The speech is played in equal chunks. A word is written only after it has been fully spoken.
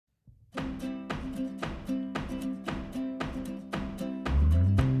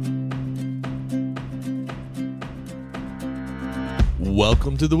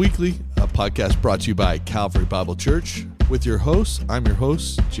Welcome to The Weekly, a podcast brought to you by Calvary Bible Church. With your host, I'm your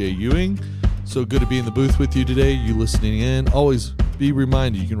host, Jay Ewing. So good to be in the booth with you today. You listening in. Always be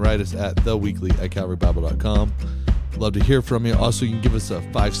reminded you can write us at theweekly@calvarybible.com. Love to hear from you. Also, you can give us a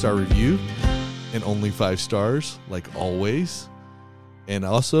 5-star review and only 5 stars, like always. And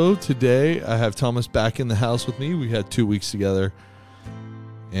also, today, I have Thomas back in the house with me. We had 2 weeks together,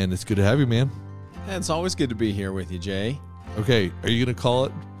 and it's good to have you, man. Yeah, it's always good to be here with you, Jay. Okay, are you going to call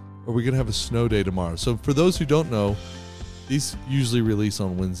it? Or are we going to have a snow day tomorrow? So for those who don't know, these usually release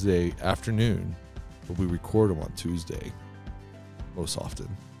on Wednesday afternoon, but we record them on Tuesday most often.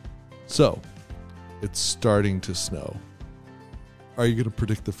 So it's starting to snow. Are you going to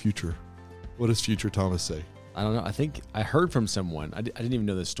predict the future? What does Future Thomas say? I don't know. I think I heard from someone. I didn't even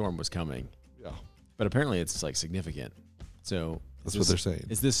know this storm was coming. Yeah. But apparently it's like significant. So That's what they're saying.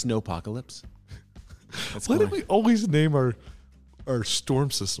 Is this snowpocalypse? Why do we always name our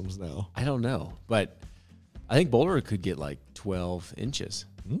storm systems now? I don't know. But I think Boulder could get like 12 inches.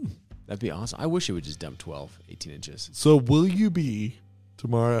 That'd be awesome. I wish it would just dump 12, 18 inches. So will you be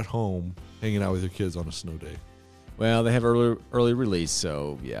tomorrow at home hanging out with your kids on a snow day? Well, they have early release,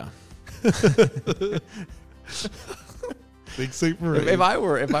 so yeah. Big St. Marie. If I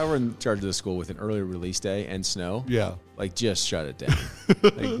were in charge of the school with an early release day and snow, Yeah. like just shut it down.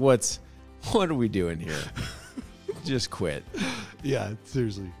 Like what are we doing here? Just quit. Yeah,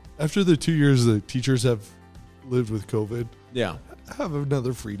 seriously. After the 2 years the teachers have lived with COVID, Yeah. have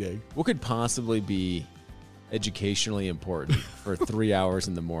another free day. What could possibly be educationally important for 3 hours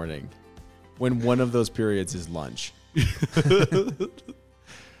in the morning when one of those periods is lunch? That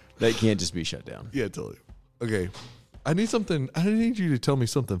can't just be shut down. Yeah, totally. Okay. I need you to tell me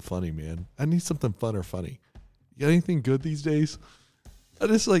something funny, man. I need something fun or funny. You got anything good these days? I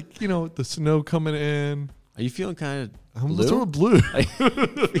just the snow coming in. Are you feeling kind of I'm blue? sort of blue.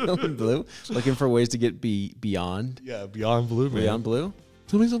 Feeling blue? Looking for ways to get beyond? Yeah, beyond blue, man. Beyond blue?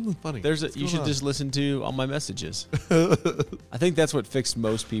 Tell me something funny. You should just listen to all my messages. I think that's what fixed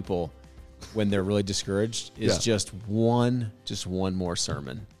most people when they're really discouraged is just one more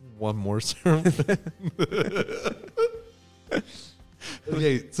sermon. One more sermon.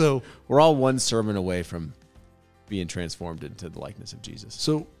 Okay, so We're all one sermon away from being transformed into the likeness of Jesus.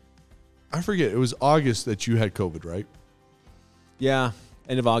 I forget, it was August that you had COVID, right? Yeah,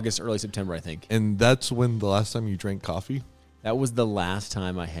 end of August, early September, I think. And that's when the last time you drank coffee? That was the last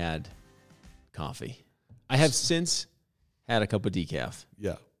time I had coffee. I have since had a cup of decaf.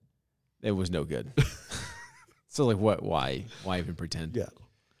 Yeah. It was no good. So like what? Why even pretend? Yeah.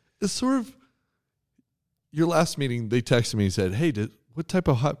 It's sort of your last meeting, they texted me and said, hey, what type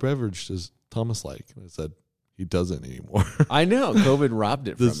of hot beverage does Thomas like? And I said, he doesn't anymore. I know. COVID robbed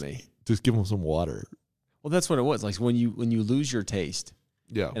it from me. Just give him some water. Well, that's what it was. Like when you lose your taste,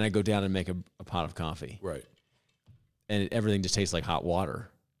 Yeah. and I go down and make a pot of coffee, Right. and everything just tastes like hot water.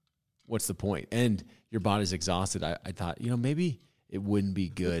 What's the point? And your body's exhausted. I thought, maybe it wouldn't be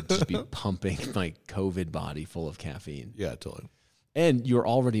good to just be pumping my COVID body full of caffeine. Yeah, totally. And you're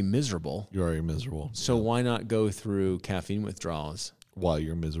already miserable. You're already miserable. So why not go through caffeine withdrawals? While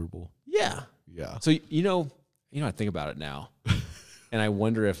you're miserable. Yeah. Yeah. So, I think about it now. And I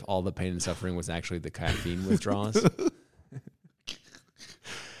wonder if all the pain and suffering was actually the caffeine withdrawals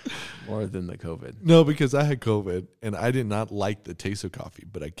more than the COVID. No, because I had COVID and I did not like the taste of coffee,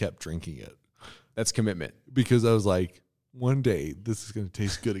 but I kept drinking it. That's commitment. Because I was like, one day this is going to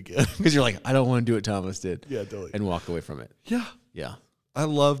taste good again. Because you're like, I don't want to do what Thomas did. Yeah, totally. And walk away from it. Yeah. Yeah. I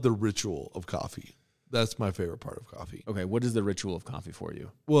love the ritual of coffee. That's my favorite part of coffee. Okay. What is the ritual of coffee for you?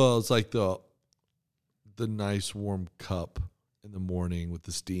 Well, it's like the nice warm cup in the morning with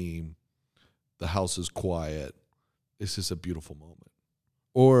the steam. The house is quiet. It's just a beautiful moment.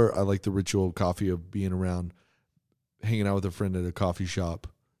 Or I like the ritual of coffee of being around, hanging out with a friend at a coffee shop,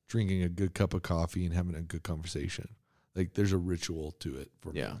 drinking a good cup of coffee and having a good conversation. Like there's a ritual to it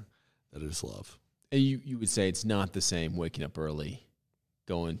for me that I just love. And you would say it's not the same waking up early,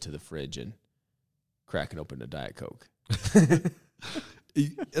 going to the fridge and cracking open a Diet Coke.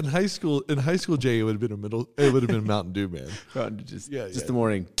 In high school, Jay, it would have been Mountain Dew, man. Just the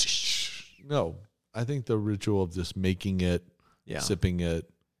morning. No, I think the ritual of just making it, sipping it.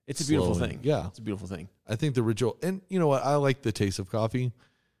 It's a beautiful thing. Yeah. It's a beautiful thing. I think the ritual, and you know what? I like the taste of coffee.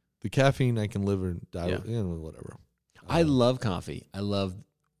 The caffeine I can live or die with, whatever. I love coffee. I love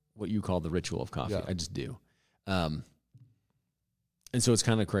what you call the ritual of coffee. Yeah. I just do. And so it's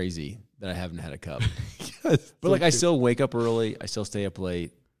kind of crazy that I haven't had a cup. Yes, but like I still wake up early. I still stay up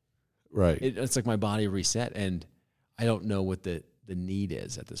late. Right. It's like my body reset, and I don't know what the need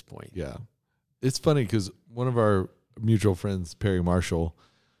is at this point. Yeah. It's funny because one of our mutual friends, Perry Marshall,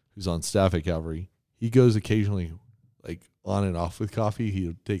 who's on staff at Calvary, he goes occasionally like on and off with coffee.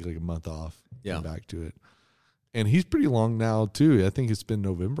 He'll take like a month off, come back to it. And he's pretty long now too. I think it's been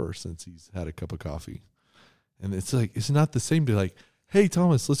November since he's had a cup of coffee. And it's like, it's not the same to like, hey,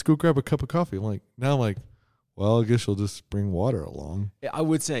 Thomas, let's go grab a cup of coffee. I'm like, well, I guess you'll just bring water along. I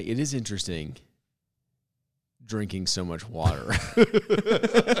would say it is interesting drinking so much water.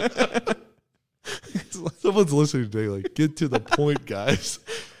 Someone's listening today, like, get to the point, guys.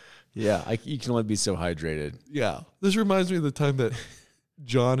 Yeah, you can only be so hydrated. Yeah. This reminds me of the time that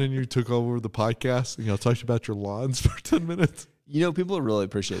John and you took over the podcast and y'all talked about your lawns for 10 minutes. You know, people really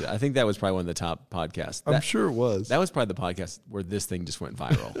appreciate it. I think that was probably one of the top podcasts. I'm sure it was. That was probably the podcast where this thing just went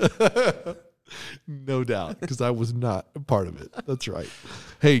viral. No doubt, because I was not a part of it. That's right.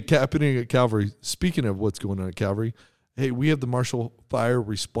 Hey, happening at Calvary, speaking of what's going on at Calvary, hey, we have the Marshall Fire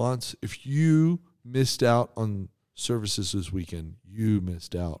Response. If you missed out on services this weekend, you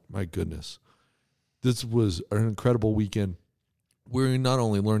missed out. My goodness. This was an incredible weekend. We not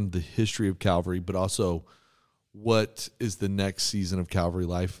only learned the history of Calvary, but also what is the next season of Calvary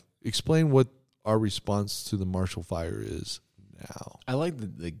life. Explain what our response to the Marshall Fire is now. I like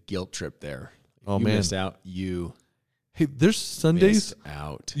the guilt trip there. Oh, you man. Missed out. Hey, there's Sundays missed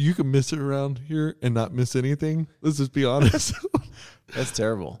out. you can miss it around here and not miss anything. Let's just be honest. That's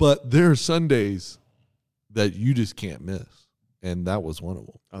terrible. But there are Sundays that you just can't miss. And that was one of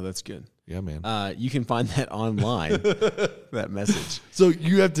them. Oh, that's good. Yeah, man. You can find that online, that message. So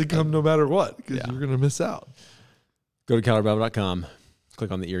you have to come no matter what, because you're going to miss out. Go to CalvaryBible.com,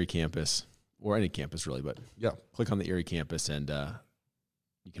 click on the Erie campus, or any campus really, but click on the Erie campus and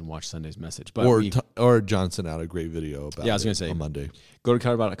you can watch Sunday's message. But or John sent out a great video about I was going to say on Monday. Go to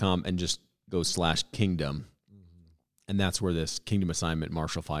CalvaryBible.com and just go /kingdom, and that's where this Kingdom Assignment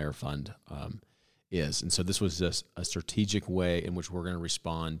Marshall Fire Fund is. And so this was just a strategic way in which we're going to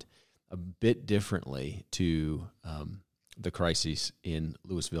respond a bit differently to the crises in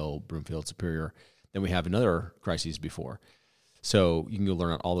Louisville, Broomfield, Superior than we have in other crises before. So you can go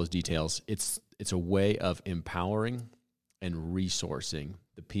learn all those details. It's a way of empowering and resourcing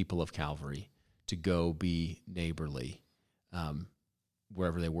the people of Calvary to go be neighborly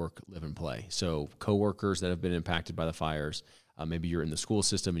wherever they work, live, and play. So coworkers that have been impacted by the fires, maybe you're in the school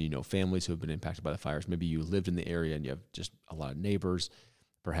system and you know families who have been impacted by the fires. Maybe you lived in the area and you have just a lot of neighbors.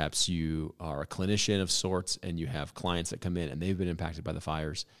 Perhaps you are a clinician of sorts and you have clients that come in and they've been impacted by the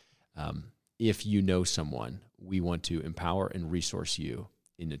fires. If you know someone, we want to empower and resource you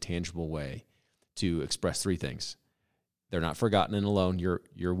in a tangible way to express three things. They're not forgotten and alone.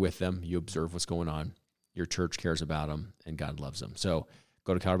 You're with them. You observe what's going on. Your church cares about them, and God loves them. So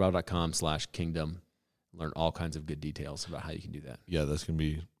go to CalvaryBible.com/kingdom. Learn all kinds of good details about how you can do that. Yeah, that's going to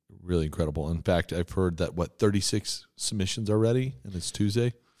be really incredible. In fact, I've heard that, 36 submissions already, and it's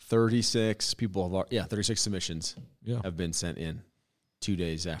Tuesday? 36 people have, 36 submissions have been sent in 2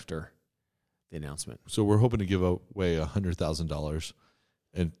 days after the announcement. So we're hoping to give away $100,000,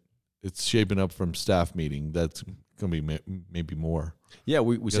 and it's shaping up from staff meeting. That's going to be maybe more. Yeah,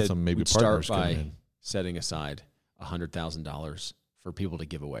 we said some maybe we'd start by in. setting aside $100,000 for people to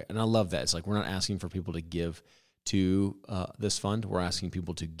give away. And I love that. It's like we're not asking for people to give to this fund. We're asking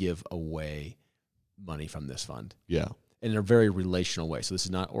people to give away money from this fund. Yeah. In a very relational way. So this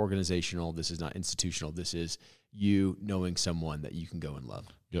is not organizational. This is not institutional. This is you knowing someone that you can go and love.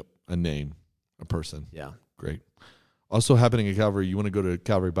 Yep. A name, a person. Yeah. Great. Also happening at Calvary, you want to go to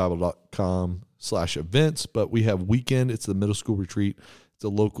CalvaryBible.com/events, but we have weekend. It's the middle school retreat. It's a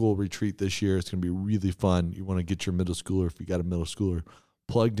local retreat this year. It's going to be really fun. You want to get your middle schooler, if you got a middle schooler,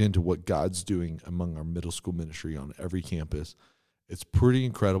 plugged into what God's doing among our middle school ministry on every campus. It's pretty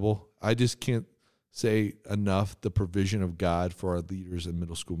incredible. I just can't say enough the provision of God for our leaders in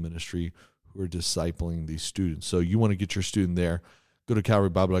middle school ministry who are discipling these students. So you want to get your student there. Go to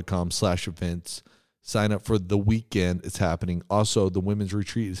CalvaryBible.com/events. Sign up for the weekend. It's happening. Also, the women's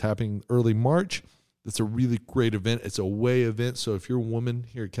retreat is happening early March. It's a really great event. It's a way event. So if you're a woman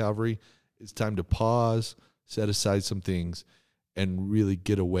here at Calvary, it's time to pause, set aside some things, and really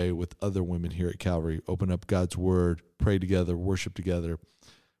get away with other women here at Calvary. Open up God's word, pray together, worship together,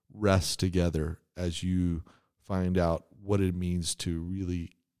 rest together as you find out what it means to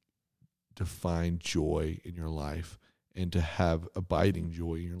really define joy in your life and to have abiding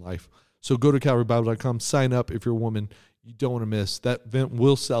joy in your life. So go to CalvaryBible.com, sign up if you're a woman. You don't want to miss. That event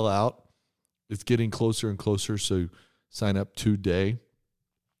will sell out. It's getting closer and closer, so sign up today.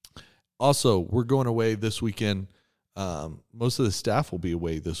 Also, we're going away this weekend. Most of the staff will be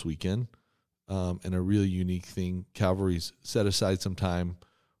away this weekend. And a really unique thing, Calvary's set aside some time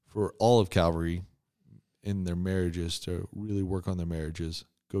for all of Calvary in their marriages, to really work on their marriages,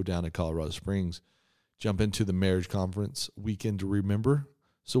 go down to Colorado Springs, jump into the marriage conference weekend to remember.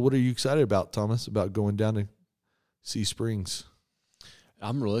 So what are you excited about, Thomas, about going down to Sea Springs?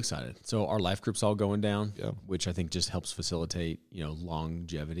 I'm really excited. So our life group's all going down, Yeah. which I think just helps facilitate,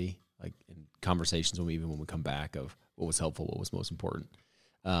 longevity, like in conversations when we come back, of what was helpful, what was most important.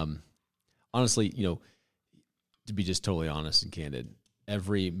 Honestly, to be just totally honest and candid,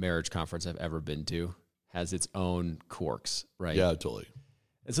 every marriage conference I've ever been to has its own quirks, right? Yeah, totally.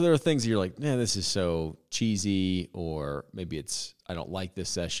 And so there are things that you're like, man, this is so cheesy, or maybe I don't like this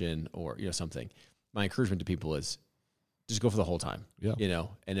session, or, something. My encouragement to people is just go for the whole time, Yeah.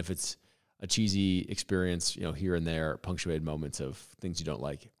 and if it's a cheesy experience, here and there, punctuated moments of things you don't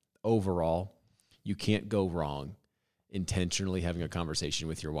like, overall, you can't go wrong intentionally having a conversation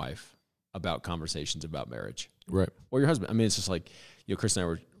with your wife about conversations about marriage. Right. Or your husband. I mean, it's just like, Chris and I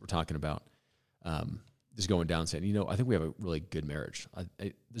were talking about just going down and saying, I think we have a really good marriage.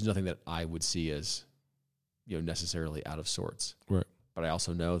 There's nothing that I would see as, necessarily out of sorts. Right. But I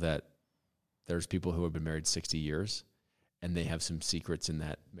also know that there's people who have been married 60 years and they have some secrets in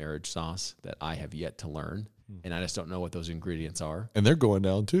that marriage sauce that I have yet to learn. And I just don't know what those ingredients are. And they're going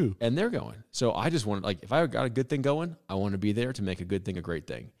down too. And they're going. So I just want, if I got a good thing going, I want to be there to make a good thing a great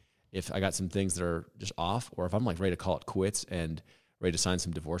thing. If I got some things that are just off, or if I'm ready to call it quits and ready to sign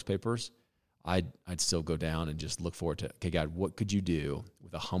some divorce papers, I'd still go down and just look forward to, okay, God, what could you do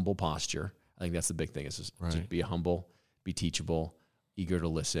with a humble posture? I think that's the big thing, is just to be humble, be teachable, eager to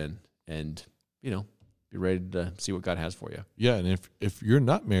listen, and, be ready to see what God has for you. Yeah, and if you're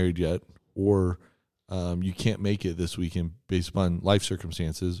not married yet, or you can't make it this weekend based upon life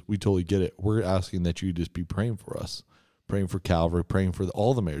circumstances, we totally get it. We're asking that you just be praying for us, praying for Calvary, praying for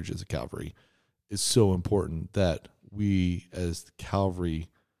all the marriages at Calvary. It's so important that we as Calvary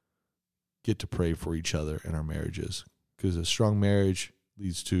get to pray for each other in our marriages, because a strong marriage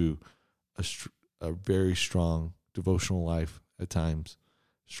leads to a very strong devotional life at times.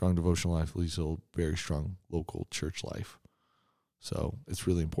 Strong devotional life leads to a very strong local church life. So it's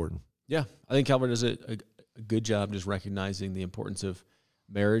really important. Yeah, I think Calvary does a good job just recognizing the importance of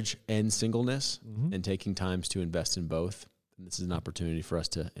marriage and singleness, and taking times to invest in both. And this is an opportunity for us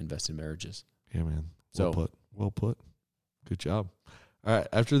to invest in marriages. Yeah, man. Well put. Good job. All right.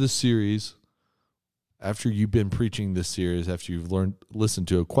 After this series, after you've been preaching this series, after you've listened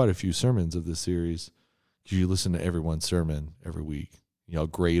to quite a few sermons of this series, because you listen to everyone's sermon every week,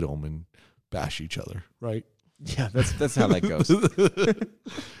 grade them and bash each other, right? Yeah, that's how that goes.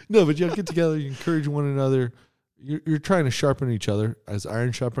 No, but you get together, you encourage one another. You're trying to sharpen each other as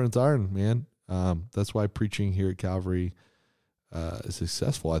iron sharpens iron, man. That's why preaching here at Calvary is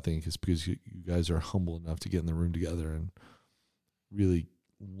successful, I think, is because you guys are humble enough to get in the room together and really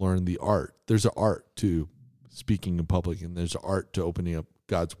learn the art. There's an art to speaking in public, and there's an art to opening up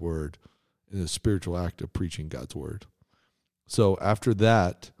God's word, and a spiritual act of preaching God's word. So after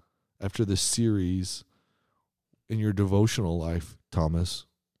that, after this series, in your devotional life, Thomas,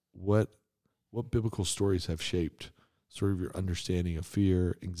 what biblical stories have shaped sort of your understanding of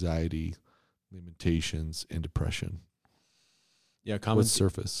fear, anxiety, limitations, and depression? Yeah,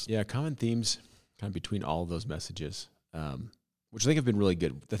 surface. Yeah, common themes kind of between all of those messages, which I think have been really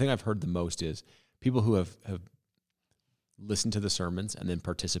good. The thing I've heard the most is people who have listened to the sermons and then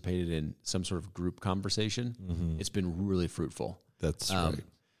participated in some sort of group conversation. Mm-hmm. It's been really fruitful. That's right.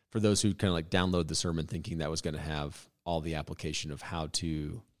 For those who kind of download the sermon thinking that was going to have all the application of how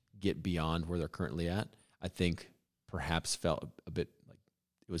to get beyond where they're currently at, I think perhaps felt a bit like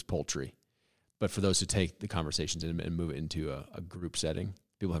it was poultry. But for those who take the conversations and move it into a group setting,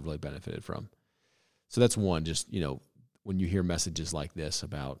 people have really benefited from. So that's one, just, when you hear messages like this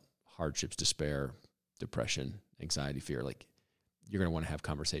about hardships, despair, depression, anxiety, fear, you're going to want to have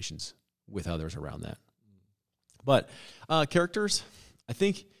conversations with others around that. But characters, I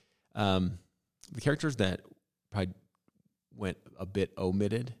think the characters that probably went a bit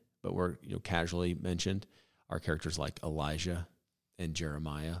omitted, but were casually mentioned, are characters like Elijah and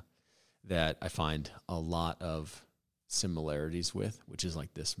Jeremiah, that I find a lot of similarities with, which is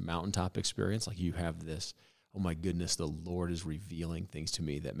like this mountaintop experience. Like you have this, oh my goodness, the Lord is revealing things to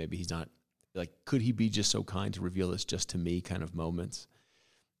me that maybe he's not, could he be just so kind to reveal this just to me kind of moments?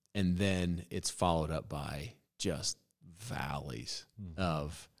 And then it's followed up by just valleys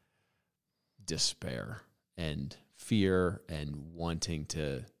of despair and fear and wanting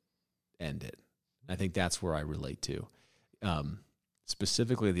to end it. I think that's where I relate to.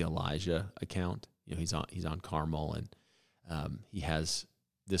 Specifically the Elijah account, he's on Carmel, and he has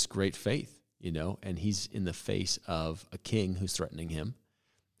this great faith, and he's in the face of a king who's threatening him,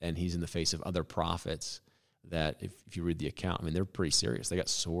 and he's in the face of other prophets that if you read the account, I mean, they're pretty serious. They got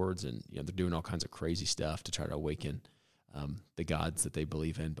swords and, they're doing all kinds of crazy stuff to try to awaken the gods that they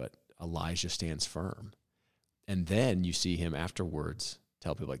believe in. But Elijah stands firm. And then you see him afterwards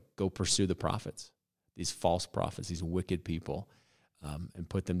tell people, like, go pursue the prophets, these false prophets, these wicked people, and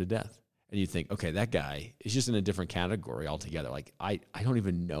put them to death. And you think, okay, that guy is just in a different category altogether. Like, I don't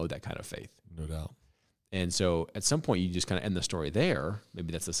even know that kind of faith. No doubt. And so at some point, you just kind of end the story there.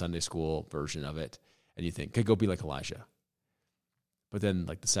 Maybe that's the Sunday school version of it. And you think, okay, go be like Elijah. But then,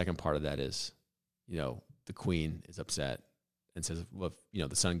 like, the second part of that is, the queen is upset and says, well, if,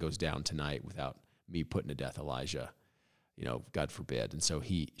 the sun goes down tonight without me putting to death Elijah, God forbid. And so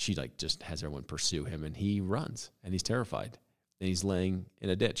she like just has everyone pursue him, and he runs, and he's terrified, and he's laying in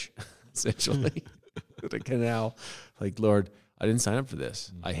a ditch, essentially, in a canal. Like, Lord, I didn't sign up for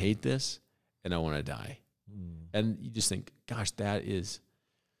this. I hate this, and I want to die. And you just think, gosh, that is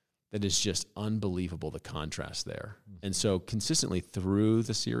just unbelievable, the contrast there. And so consistently through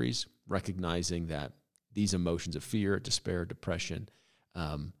the series, recognizing that these emotions of fear, despair, depression,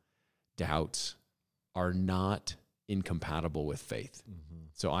 doubts are not incompatible with faith.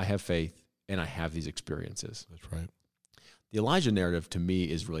 So I have faith and I have these experiences. That's right. The Elijah narrative to me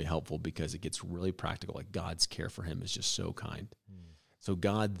is really helpful because it gets really practical. Like, God's care for him is just so kind. So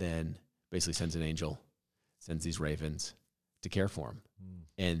God then basically sends an angel, sends these ravens to care for him.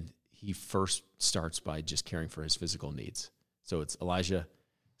 And he first starts by just caring for his physical needs. So it's Elijah,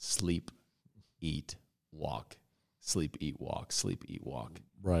 sleep, eat, walk, sleep, eat, walk, sleep, eat, walk.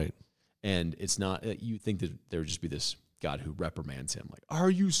 Right. And it's not, you think that there would just be this God who reprimands him. Like, are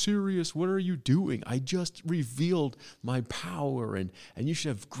you serious? What are you doing? I just revealed my power, and you should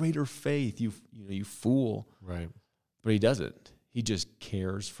have greater faith, you fool. Right. But he doesn't. He just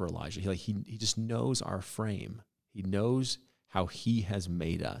cares for Elijah. He just knows our frame. He knows how he has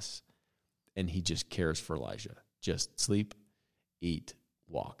made us, and he just cares for Elijah. Just sleep, eat,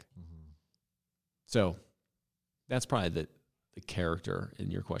 walk. So that's probably the character in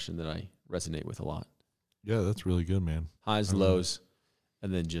your question that I resonate with a lot. Yeah, that's really good, man. Highs, lows,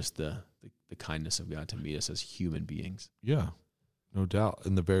 and then just the kindness of God to meet us as human beings. Yeah, no doubt.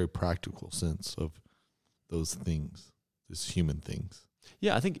 In the very practical sense of those things, these human things.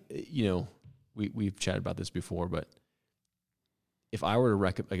 Yeah, I think, we've chatted about this before, but if I were to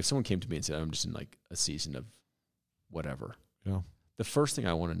recommend, like, if someone came to me and said, I'm just in like a season of whatever. Yeah. The first thing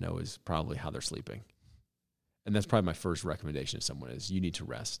I want to know is probably how they're sleeping. And that's probably my first recommendation to someone is you need to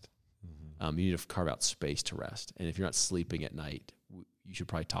rest. You need to carve out space to rest. And if you're not sleeping at night, you should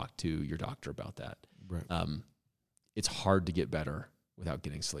probably talk to your doctor about that. Right. It's hard to get better without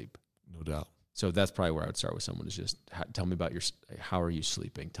getting sleep. No doubt. So that's probably where I would start with someone is just tell me about how are you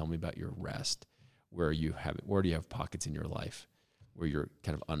sleeping? Tell me about your rest. Where do you have pockets in your life where you're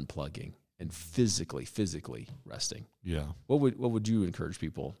kind of unplugging and physically resting? Yeah. What would you encourage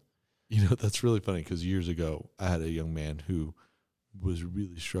people? That's really funny because years ago I had a young man who was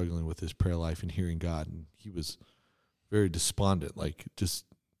really struggling with his prayer life and hearing God, and he was very despondent. Like, just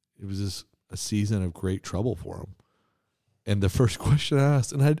it was just a season of great trouble for him. And the first question I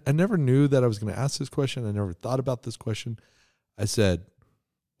asked, and I never knew that I was going to ask this question. I never thought about this question. I said,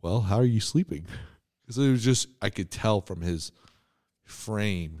 well, how are you sleeping? Because it was just, I could tell from his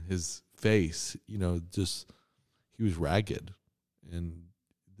frame, his face, just he was ragged. And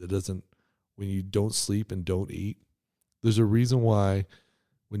that doesn't, when you don't sleep and don't eat, there's a reason why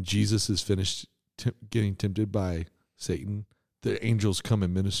when Jesus is finished getting tempted by Satan, the angels come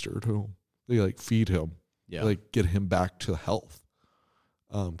and minister to him. They like feed him, like get him back to health.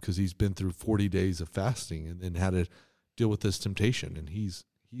 Because he's been through 40 days of fasting and then had to deal with this temptation, and he's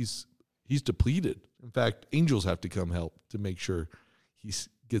depleted. In fact, angels have to come help to make sure he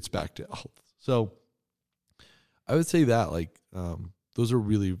gets back to health. So I would say that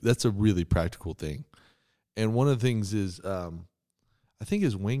that's a really practical thing. And one of the things is, I think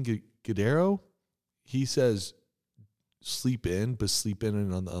is Wayne Gadaro. He says, sleep in, but sleep in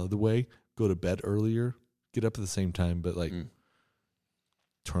and on the other way, go to bed earlier, get up at the same time, but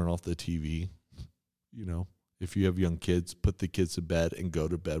turn off the TV. If you have young kids, put the kids to bed and go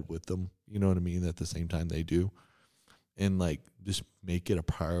to bed with them. You know what I mean? At the same time they do. And just make it a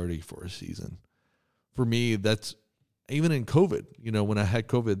priority for a season. For me, that's even in COVID, when I had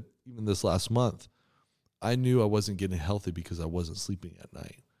COVID, even this last month, I knew I wasn't getting healthy because I wasn't sleeping at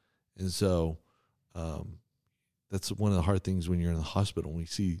night. And so that's one of the hard things when you're in the hospital. When we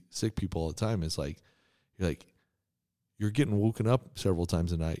see sick people all the time, it's you're getting woken up several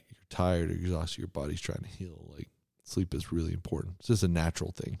times a night. You're tired or exhausted. Your body's trying to heal. Sleep is really important. It's just a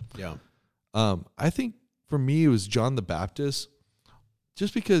natural thing. Yeah. I think for me, it was John the Baptist.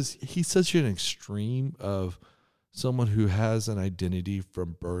 just because he's such an extreme of someone who has an identity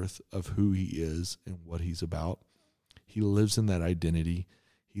from birth of who he is and what he's about. He lives in that identity.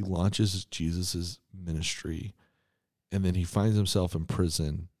 He launches Jesus' ministry, and then he finds himself in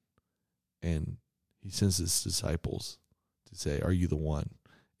prison, and he sends his disciples to say, "Are you the one?"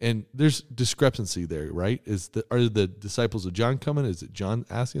 And there's discrepancy there, right? Are the disciples of John coming? Is it John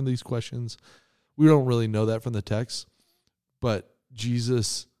asking these questions? We don't really know that from the text, but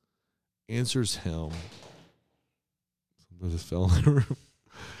Jesus answers him. Something just fell in the room.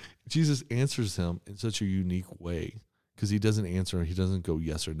 Jesus answers him in such a unique way because he doesn't answer. He doesn't go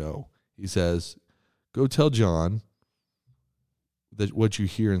yes or no. He says, "Go tell John that what you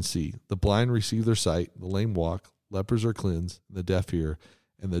hear and see. The blind receive their sight, the lame walk, lepers are cleansed, the deaf hear,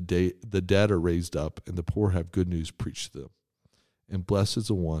 and the dead are raised up, and the poor have good news preached to them. And blessed is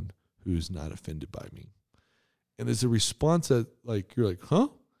the one who is not offended by me." And it's a response that, like, you're like, huh?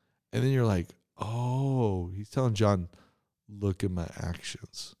 And then you're like, oh, he's telling John, look at my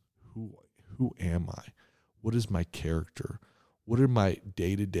actions. Who am I? What is my character? What are my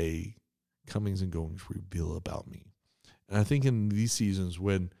day-to-day comings and goings reveal about me? And I think in these seasons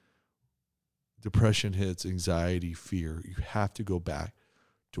when depression hits, anxiety, fear, you have to go back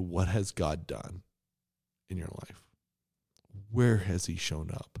to what has God done in your life. Where has he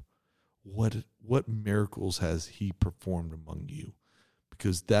shown up? What miracles has he performed among you?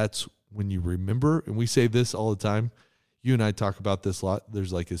 Because that's when you remember, and we say this all the time. You and I talk about this a lot.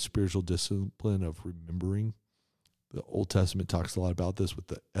 There's like a spiritual discipline of remembering. The Old Testament talks a lot about this with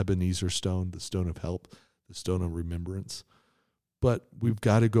the Ebenezer stone, the stone of help, the stone of remembrance. But we've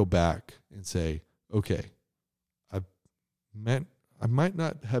got to go back and say, okay, I might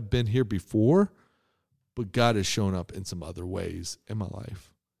not have been here before, but God has shown up in some other ways in my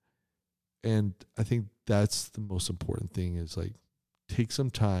life. And I think that's the most important thing is like, take some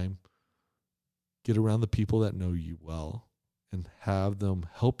time, get around the people that know you well, and have them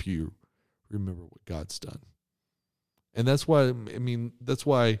help you remember what God's done. And that's why,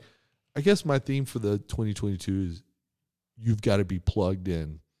 I guess my theme for the 2022 is you've got to be plugged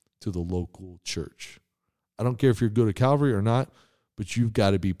in to the local church. I don't care if you're good at Calvary or not, but you've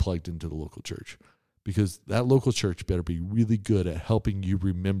got to be plugged into the local church because that local church better be really good at helping you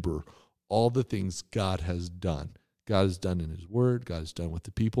remember all the things God has done. God has done in his word. God has done with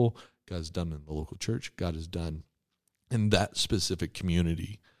the people. God has done in the local church. God has done in that specific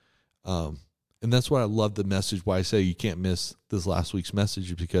community. And that's why I love the message, why I say you can't miss this last week's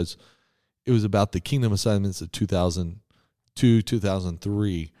message, because it was about the kingdom assignments of 2002,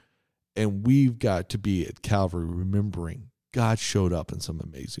 2003. And we've got to be at Calvary remembering God showed up in some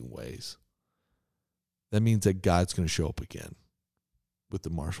amazing ways. That means that God's going to show up again with the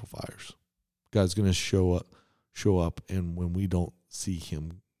Marshall Fires. God's going to show up, and when we don't see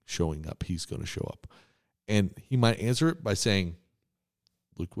him showing up, he's going to show up. And he might answer it by saying,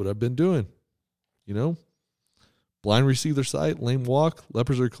 look what I've been doing. You know, blind receive their sight, lame walk,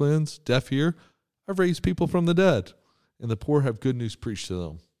 lepers are cleansed, deaf hear. I've raised people from the dead, and the poor have good news preached to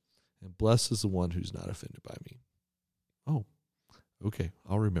them. And blessed is the one who's not offended by me. Oh, okay,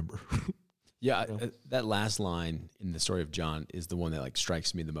 I'll remember. Yeah, that last line in the story of John is the one that like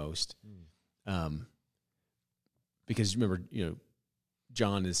strikes me the most. Because remember,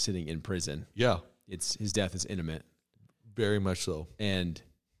 John is sitting in prison. Yeah. His death is intimate. Very much so. And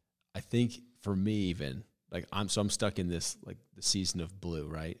I think for me even, like I'm stuck in this like the season of Blue,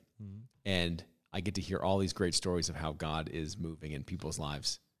 right? Mm-hmm. And I get to hear all these great stories of how God is moving in people's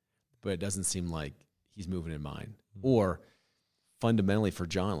lives, but it doesn't seem like he's moving in mine. Mm-hmm. Or fundamentally for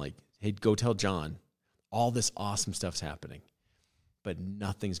John, like, hey, go tell John all this awesome stuff's happening, but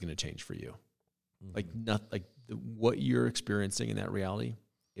nothing's going to change for you. Mm-hmm. What you're experiencing in that reality,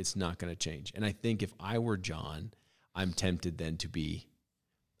 it's not going to change. And I think if I were John, I'm tempted then to be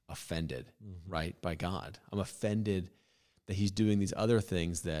offended, right, by God. I'm offended that he's doing these other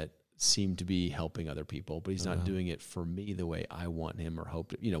things that seem to be helping other people, but he's not doing it for me the way I want him or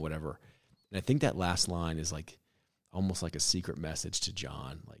hope, whatever. And I think that last line is like almost like a secret message to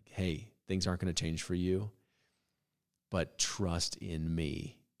John, like, hey, things aren't going to change for you, but trust in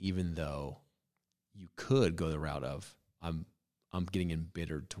me, even though you could go the route of I'm getting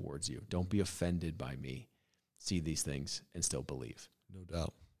embittered towards you. Don't be offended by me. See these things and still believe. No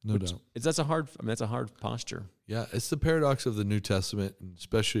doubt. No doubt. That's a hard posture. Yeah, it's the paradox of the New Testament, and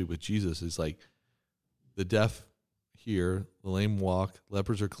especially with Jesus, is like the deaf hear, the lame walk,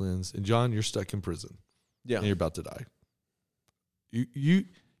 lepers are cleansed, and John, you're stuck in prison. Yeah, and you're about to die. You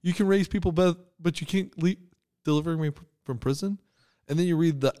can raise people, but you can't deliver me from prison. And then you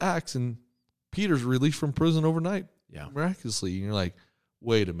read the Acts, and Peter's released from prison overnight, miraculously, and you're like,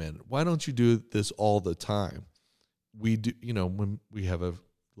 wait a minute, why don't you do this all the time? We do, when we have a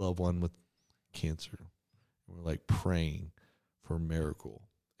loved one with cancer, we're like praying for a miracle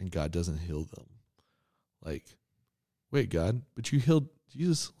and God doesn't heal them. Like, wait, God, but you healed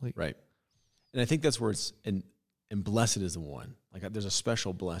Jesus. Like, right. And I think that's where it's, and blessed is the one. Like, there's a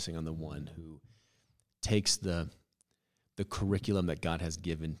special blessing on the one who takes the curriculum that God has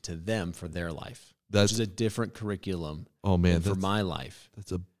given to them for their life. Which is a different curriculum. Oh man, for my life.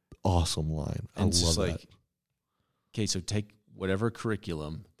 That's an awesome line. I love that. Okay, so take whatever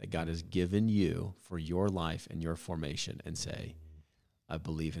curriculum that God has given you for your life and your formation and say, I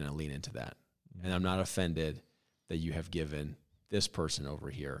believe and I lean into that. And I'm not offended that you have given this person over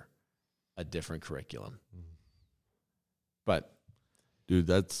here a different curriculum. But dude,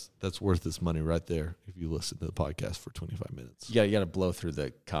 that's worth this money right there if you listen to the podcast for 25 minutes. You got to blow through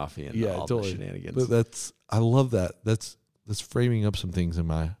the coffee and all the shenanigans. But I love that. That's framing up some things in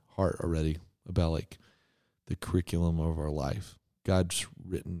my heart already about like the curriculum of our life. God's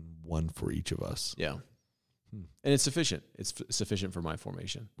written one for each of us. Yeah. And it's sufficient. It's sufficient for my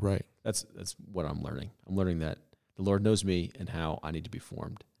formation. Right. That's what I'm learning. I'm learning that the Lord knows me and how I need to be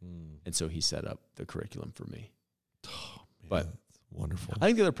formed. And so he set up the curriculum for me. Oh, man, but that's wonderful. I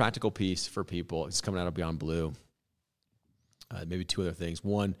think the other practical piece for people is coming out of Beyond Blue. Maybe two other things.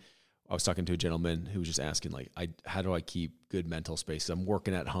 One, I was talking to a gentleman who was just asking, like, how do I keep good mental space? I'm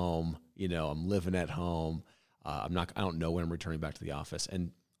working at home, I'm living at home. I don't know when I'm returning back to the office.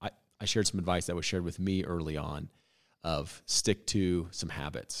 And I shared some advice that was shared with me early on of stick to some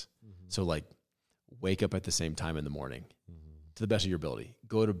habits. So like wake up at the same time in the morning to the best of your ability.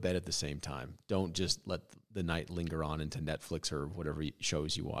 Go to bed at the same time. Don't just let the night linger on into Netflix or whatever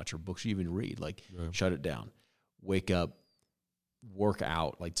shows you watch or books you even read. Like shut it down. Wake up, work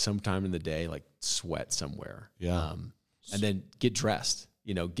out, like sometime in the day, like sweat somewhere. Yeah. And then get dressed,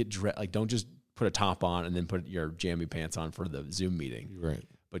 like don't just put a top on and then put your jammy pants on for the Zoom meeting. Right.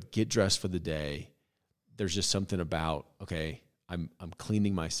 But get dressed for the day. There's just something about, okay, I'm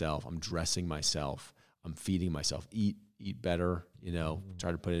cleaning myself, I'm dressing myself, I'm feeding myself, eat better,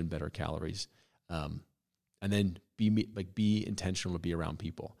 try to put in better calories. And then be intentional to be around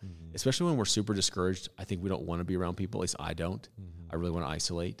people, especially when we're super discouraged. I think we don't want to be around people. At least I don't. I really want to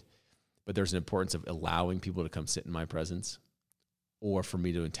isolate. But there's an importance of allowing people to come sit in my presence, or for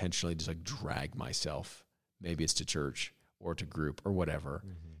me to intentionally just like drag myself. Maybe it's to church or to group or whatever,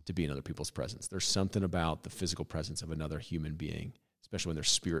 to be in other people's presence. There's something about the physical presence of another human being, especially when they're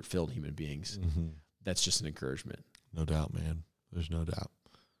spirit-filled human beings. That's just an encouragement. No doubt, man. There's no doubt.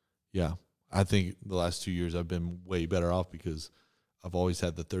 Yeah. I think the last 2 years I've been way better off because I've always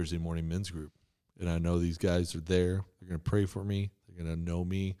had the Thursday morning men's group. And I know these guys are there. They're going to pray for me. They're going to know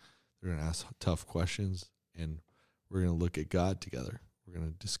me. They're going to ask tough questions. And we're going to look at God together. We're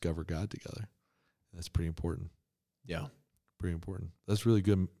going to discover God together. And that's pretty important. Yeah. Pretty important. That's really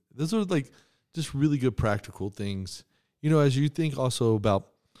good. Those are like just really good practical things. As you think also about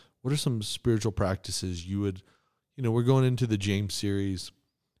what are some spiritual practices you would, we're going into the James series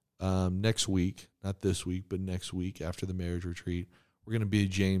next week, not this week, but next week after the marriage retreat. We're going to be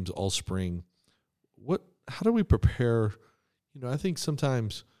James all spring. How do we prepare? I think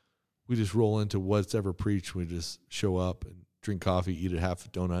sometimes we just roll into what's ever preached. We just show up and drink coffee, eat a half a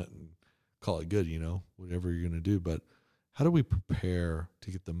donut, and call it good, whatever you're going to do. But how do we prepare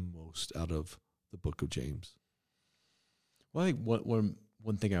to get the most out of the book of James? Well, I think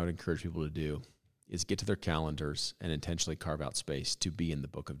one thing I would encourage people to do is get to their calendars and intentionally carve out space to be in the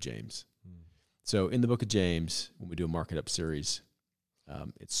book of James. So in the book of James, when we do a Mark It Up series,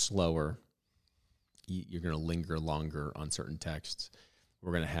 it's slower. You're going to linger longer on certain texts.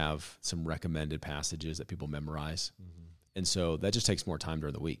 We're going to have some recommended passages that people memorize. And so that just takes more time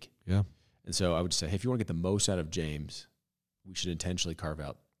during the week. Yeah. And so I would say, hey, if you want to get the most out of James, we should intentionally carve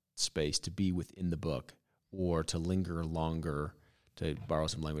out space to be within the book or to linger longer, to borrow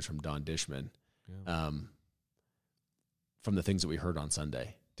some language from Don Dishman, from the things that we heard on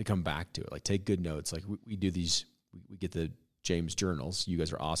Sunday, to come back to it. Like take good notes. Like we do these, we get the James journals. You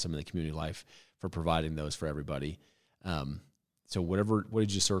guys are awesome in the community life for providing those for everybody. So what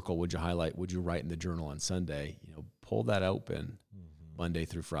did you circle? What did you highlight? What did you write in the journal on Sunday? Pull that open Monday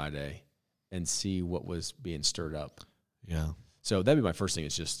through Friday and see what was being stirred up. Yeah. So that'd be my first thing.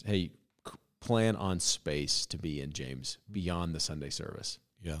 Is just, hey, plan on space to be in James beyond the Sunday service.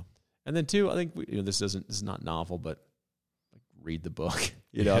 Yeah. And then two, I think this is not novel, but like read the book.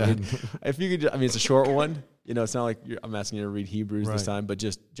 If you could, it's a short one. It's not like I'm asking you to read Hebrews this time, but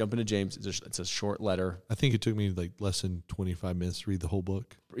just jump into James. It's a short letter. I think it took me like less than 25 minutes to read the whole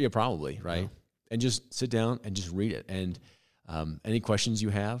book. Yeah, probably, right? Yeah. And just sit down and just read it. And Any questions you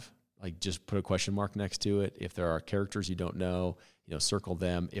have, like just put a question mark next to it. If there are characters you don't know, circle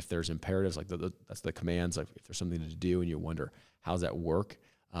them. If there's imperatives, like that's the commands, like if there's something to do and you wonder, how's that work?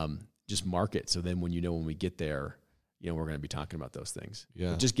 Just mark it. So then when we get there, we're going to be talking about those things.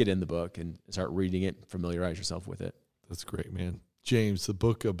 Yeah. But just get in the book and start reading it, familiarize yourself with it. That's great, man. James, the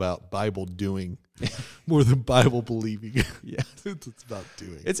book about Bible doing more than Bible believing. Yeah. It's about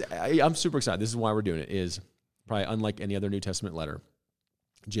doing. I'm super excited. This is why we're doing it. Is probably unlike any other New Testament letter,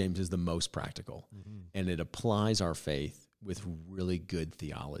 James is the most practical, and it applies our faith with really good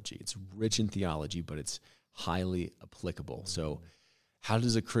theology. It's rich in theology, but it's highly applicable. So how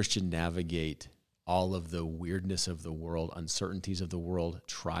does a Christian navigate all of the weirdness of the world, uncertainties of the world,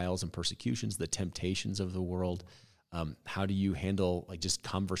 trials and persecutions, the temptations of the world? How do you handle like just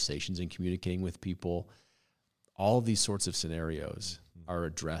conversations and communicating with people? All of these sorts of scenarios are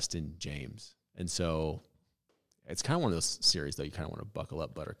addressed in James. And so it's kind of one of those series that you kind of want to buckle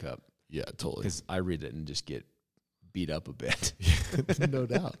up, Buttercup. Yeah, totally. Because I read it and just get beat up a bit. No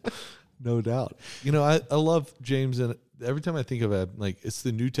doubt. No doubt. I love James, and every time I think of it, like it's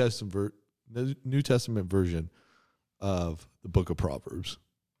the New Testament version of the book of Proverbs.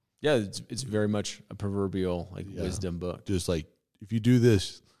 Yeah, it's very much a proverbial wisdom book. Just like if you do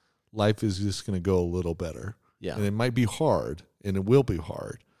this, life is just going to go a little better. Yeah. And it might be hard, and it will be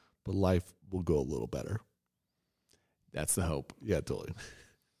hard, but life will go a little better. That's the hope. Yeah, totally.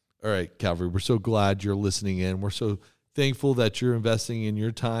 All right, Calvary, we're so glad you're listening in. We're so thankful that you're investing in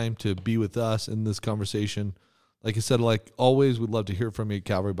your time to be with us in this conversation. Like I said, like always, we'd love to hear from you at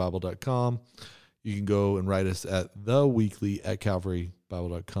calvarybible.com. You can go and write us at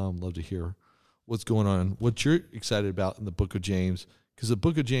theweekly@calvarybible.com. Love to hear what's going on, what you're excited about in the book of James, because the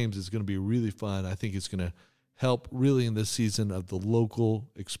book of James is going to be really fun. I think it's going to help really in this season of the local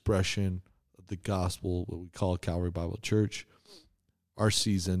expression of the gospel, what we call Calvary Bible Church, our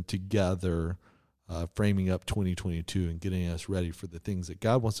season together, framing up 2022 and getting us ready for the things that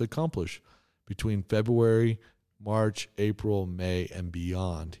God wants to accomplish between February, March, April, May, and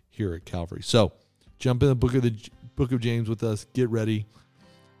beyond here at Calvary. So jump in the book of James with us. Get ready.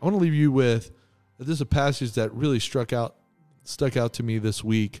 I want to leave you with this is a passage that really stuck out to me this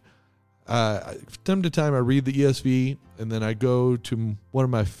week. Time to time, I read the ESV, and then I go to one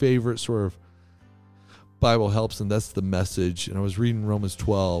of my favorite sort of Bible helps, and that's the Message. And I was reading Romans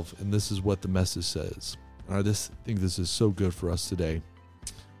 12, and this is what the Message says. And I just think this is so good for us today.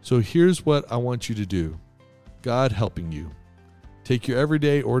 So here's what I want you to do. God helping you. Take your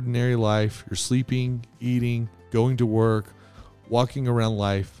everyday, ordinary life, your sleeping, eating, going to work, walking around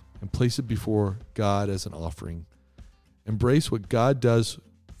life, and place it before God as an offering. Embrace what God does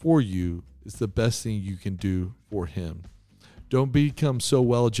for you is the best thing you can do for Him. Don't become so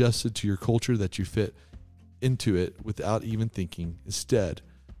well adjusted to your culture that you fit into it without even thinking. Instead,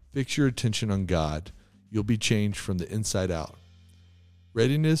 fix your attention on God. You'll be changed from the inside out.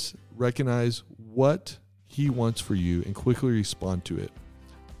 Readiness, recognize what He wants for you and quickly respond to it.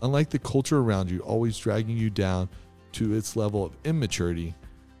 Unlike the culture around you, always dragging you down to its level of immaturity,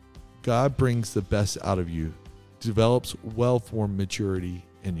 God brings the best out of you, develops well-formed maturity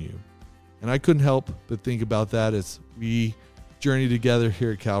in you. And I couldn't help but think about that as we journey together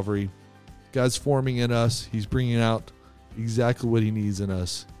here at Calvary. God's forming in us. He's bringing out exactly what He needs in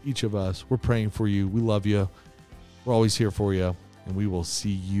us, each of us. We're praying for you. We love you. We're always here for you. And we will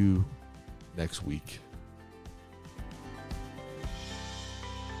see you next week.